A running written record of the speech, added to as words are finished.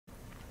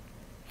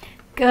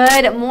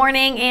Good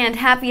morning and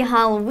happy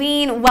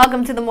Halloween.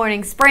 Welcome to the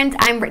Morning Sprint.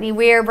 I'm Brittany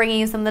Weir, bringing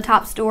you some of the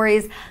top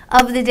stories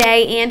of the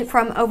day and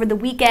from over the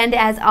weekend.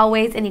 As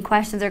always, any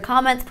questions or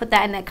comments, put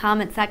that in the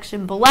comment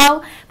section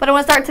below. But I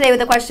want to start today with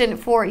a question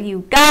for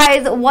you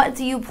guys. What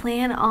do you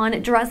plan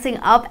on dressing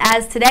up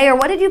as today, or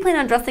what did you plan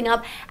on dressing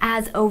up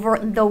as over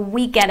the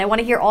weekend? I want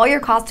to hear all your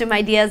costume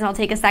ideas, and I'll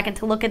take a second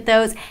to look at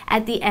those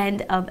at the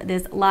end of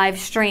this live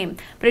stream.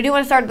 But I do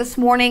want to start this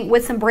morning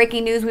with some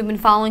breaking news we've been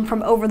following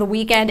from over the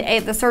weekend.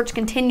 The search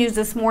continues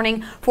this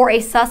morning for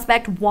a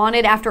suspect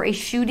wanted after a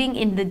shooting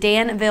in the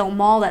Danville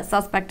Mall. That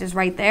suspect is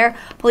right there.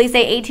 Police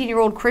say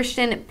 18-year-old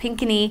Christian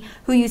Pinckney,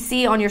 who you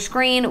see on your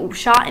screen,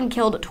 shot and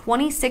killed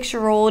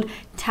 26-year-old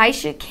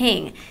Taisha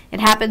King.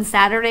 It happened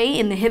Saturday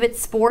in the Hibbett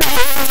Sports.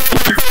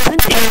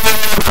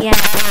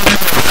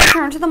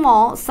 Returned to the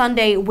mall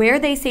Sunday, where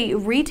they say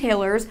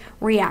retailers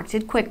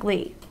reacted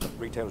quickly.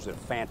 Retailers did a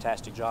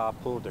fantastic job,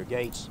 pulled their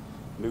gates,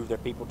 moved their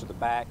people to the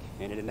back,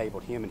 and it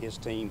enabled him and his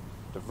team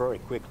to very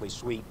quickly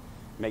sweep,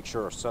 make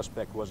sure a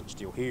suspect wasn't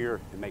still here,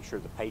 and make sure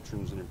the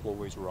patrons and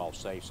employees were all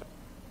safe.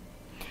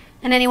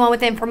 And anyone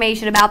with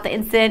information about the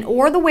incident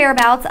or the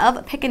whereabouts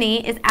of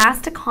Pinckney is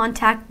asked to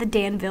contact the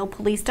Danville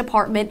Police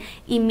Department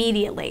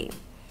immediately.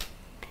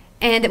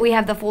 And we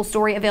have the full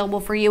story available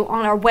for you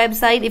on our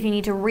website if you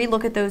need to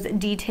relook at those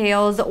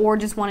details or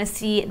just want to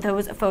see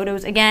those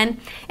photos again.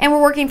 And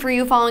we're working for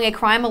you following a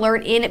crime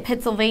alert in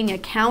Pittsylvania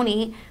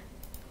County.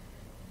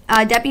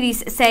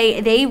 Deputies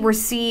say they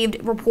received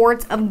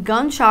reports of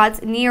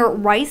gunshots near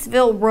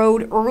Riceville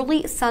Road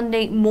early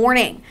Sunday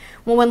morning.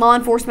 Well, when law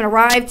enforcement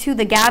arrived to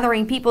the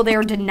gathering, people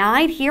there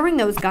denied hearing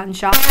those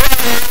gunshots.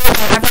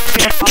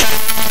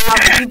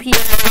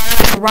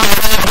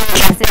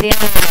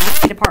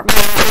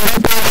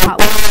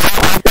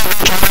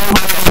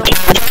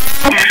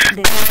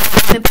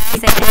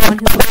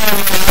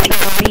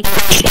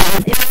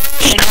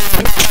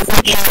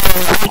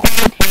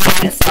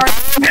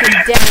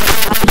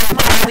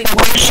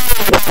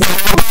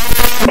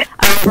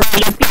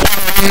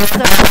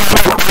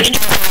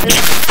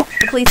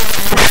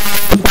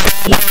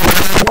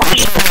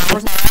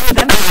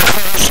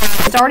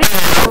 Starting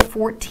November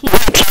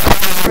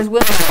 14th,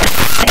 will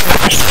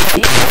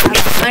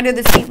under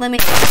the speed limit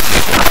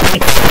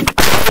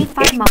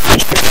 25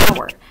 miles per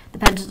hour.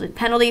 The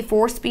penalty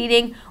for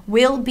speeding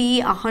will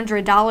be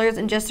 $100.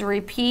 And just to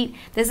repeat,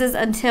 this is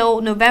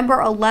until November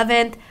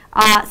 11th,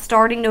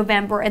 starting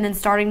November, and then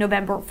starting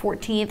November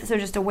 14th. So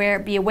just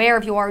be aware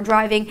if you are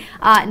driving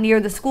near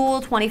the school,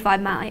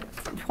 25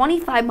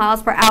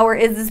 miles per hour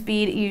is the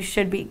speed you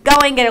should be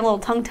going. Getting a little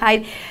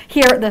tongue-tied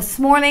here this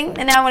morning.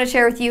 And now I want to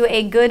share with you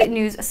a good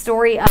news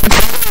story of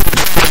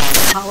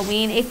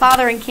Halloween. A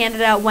father in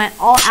Canada went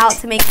all out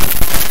to make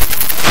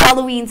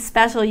Halloween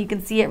special. You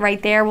can see it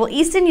right there. Well,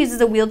 Easton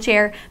uses a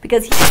wheelchair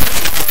because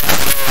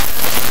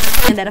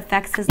that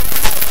affects his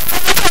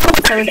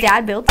life. So his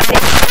dad built a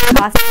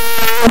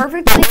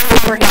perfectly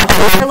for him.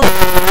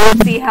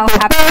 See how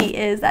happy he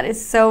is. That is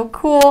so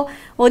cool.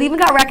 Well, it even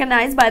got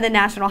recognized by the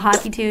National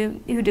Hockey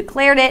Team, who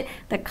declared it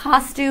the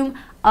costume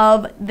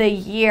of the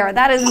year.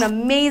 That is an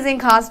amazing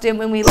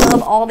costume, and we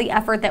love all the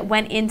effort that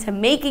went into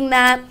making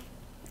that.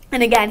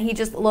 And again, he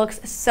just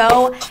looks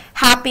so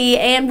happy.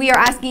 And we are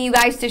asking you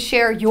guys to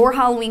share your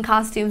Halloween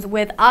costumes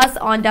with us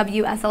on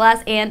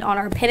WSLS and on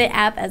our Pin It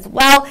app as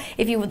well,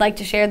 if you would like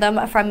to share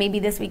them from maybe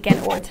this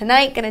weekend or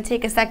tonight. Going to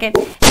take a second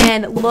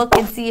and look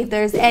and see if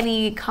there's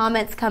any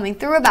comments coming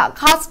through about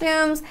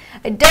costumes.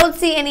 I don't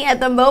see any at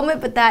the moment,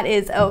 but that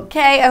is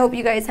okay. I hope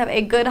you guys have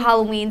a good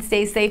Halloween.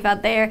 Stay safe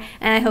out there,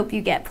 and I hope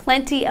you get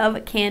plenty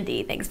of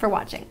candy. Thanks for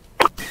watching.